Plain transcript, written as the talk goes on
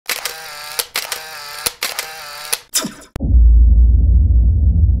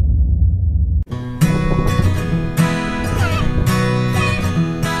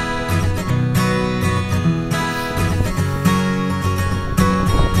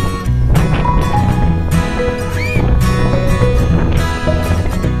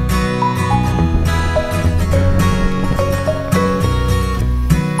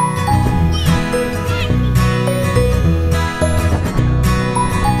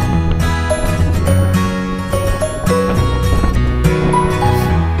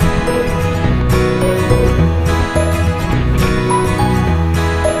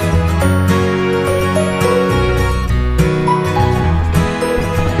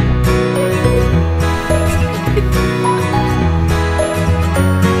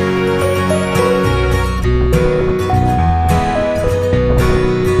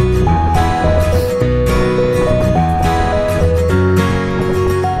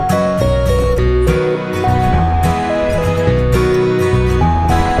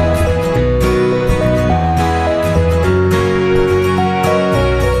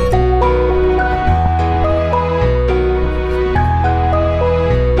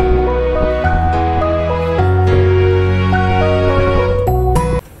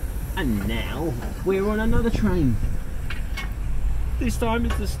time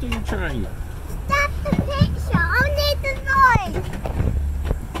is the steam train? That's the picture. I need the noise.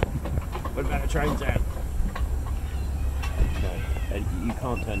 What about the train sound? No, you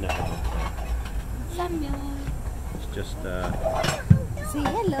can't turn that on. Samuel. It's just Say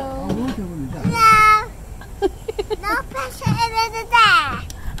hello. No. No pressure in there.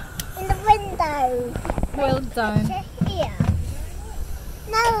 In the window. Well done. Pressure here.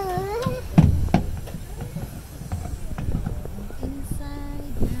 No.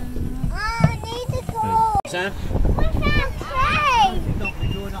 Inside now. I need to go. Sam? What's that train? The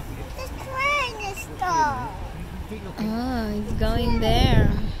train is stopped. Oh, it's going there.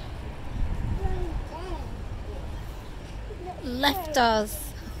 Left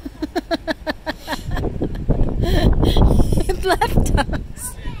us. It left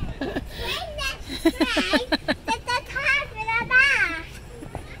us.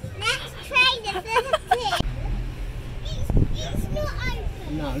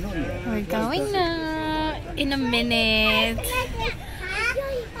 No, not yet. We're going now. In a minute.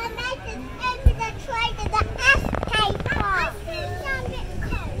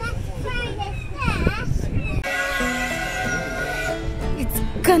 It's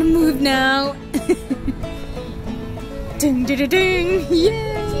gonna move now. Ding ding ding! Yeah!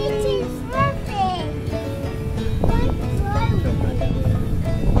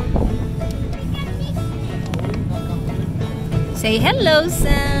 Say hello,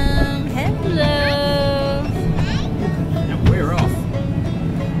 Sam. Hello. And we're off.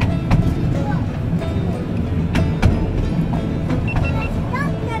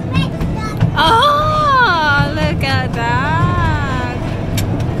 Oh, look at that.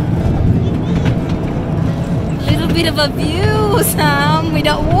 Little bit of a view, Sam,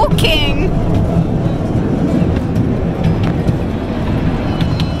 without walking.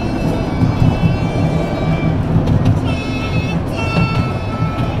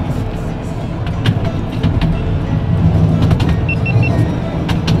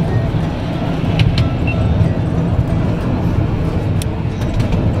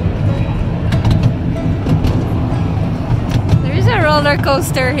 Roller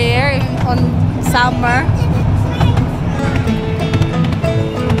coaster here on summer.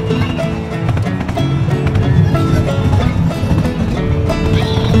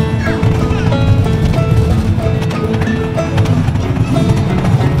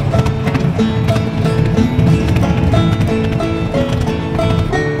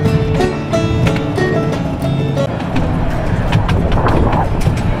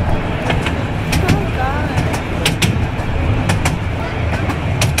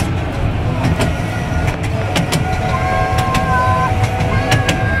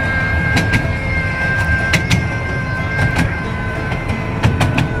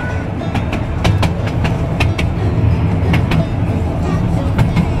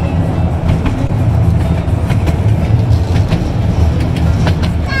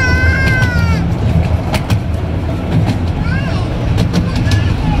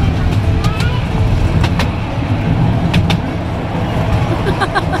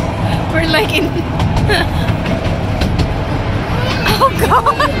 We're like in... Oh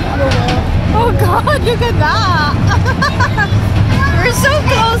God! Oh God, look at that! We're so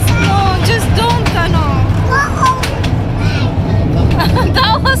close. No, just don't,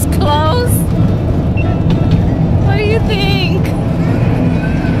 That was close. What do you think?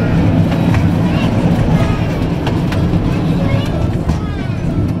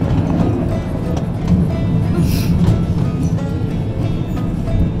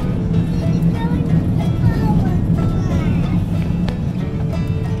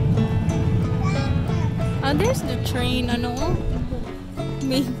 Oh, there's the train,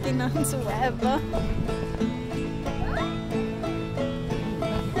 maintenance web.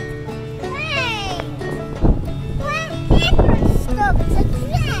 Stop the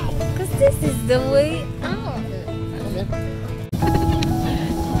train. Because this is the way out. Okay.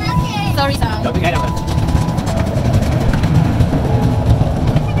 Sorry, Sam. Don't forget about it.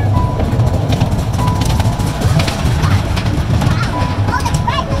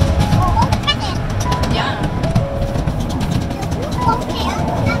 Yeah.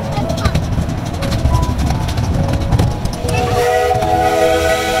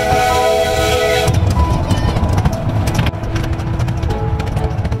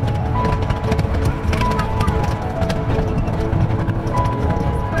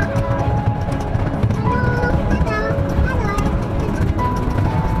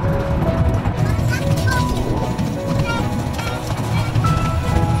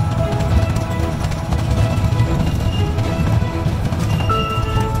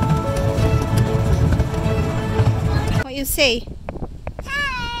 What you say?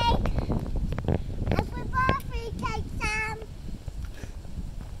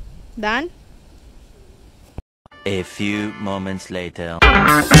 Done? A few moments later.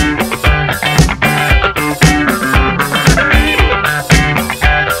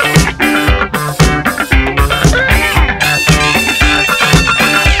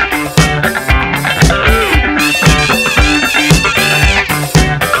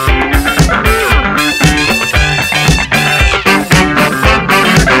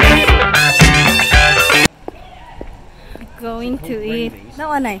 Going to eat. That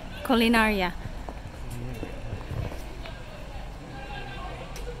one ay, Culinaria.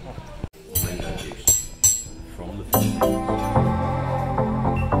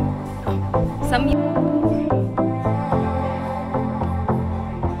 Some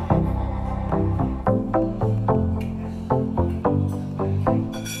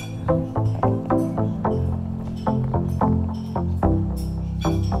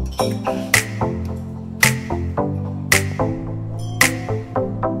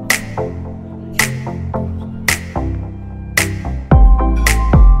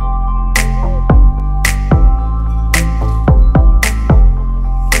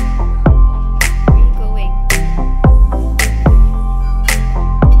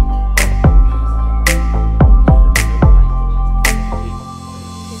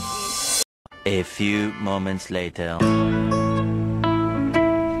A few moments later.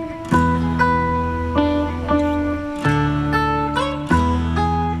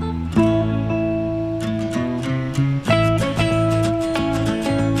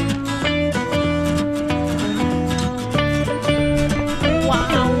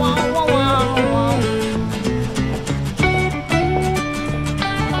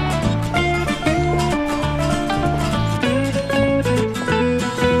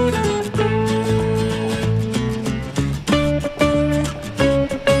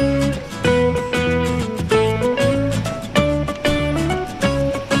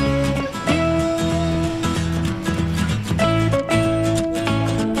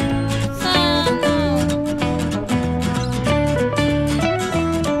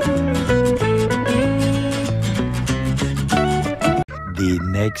 The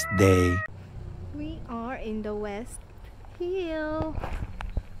next day. we are in the West Hill.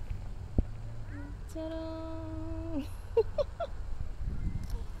 Ta-da!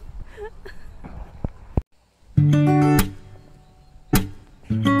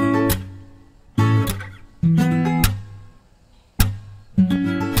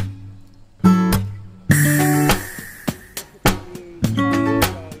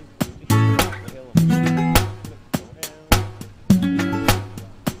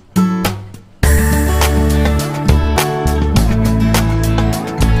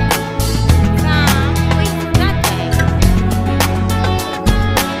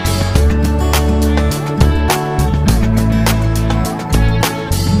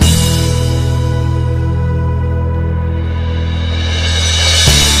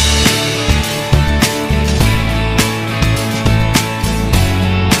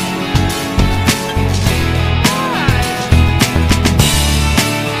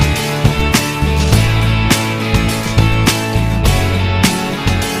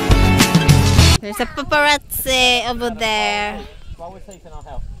 There's a paparazzi over there. While we're sleeping, I'll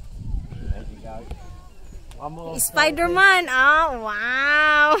help. There you go. One more. Spider-Man! Oh,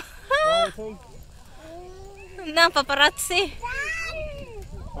 wow! No, paparazzi.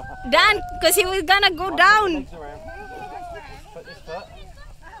 Dan, because he was gonna go down. Legs around. Put this foot.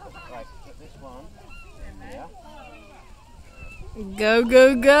 Right, put this one. Yeah. Go,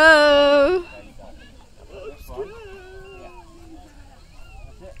 go, go! This one. Yeah.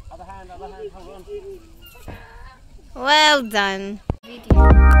 That's it. Other hand, hold on. Well done.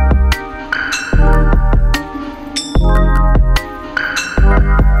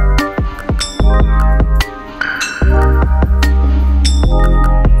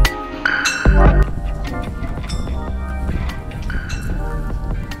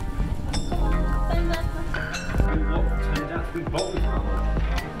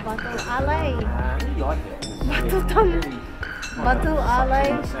 Batu Alay. I really like it. Batu Alay.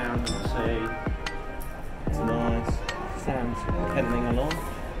 Sound of the sea. It's nice. Sounds pedaling along.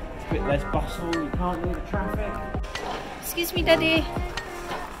 It's a bit less bustle. You can't hear the traffic. Excuse me, Daddy.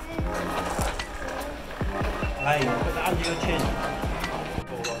 Hey, put that under your chin.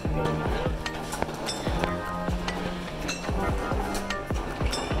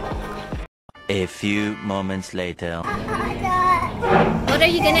 A few moments later. What are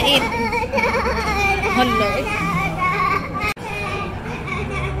you gonna eat? Hello.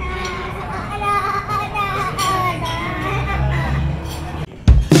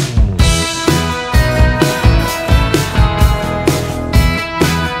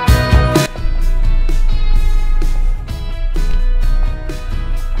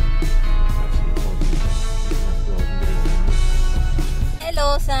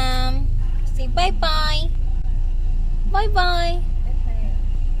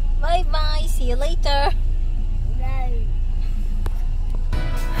 See you later.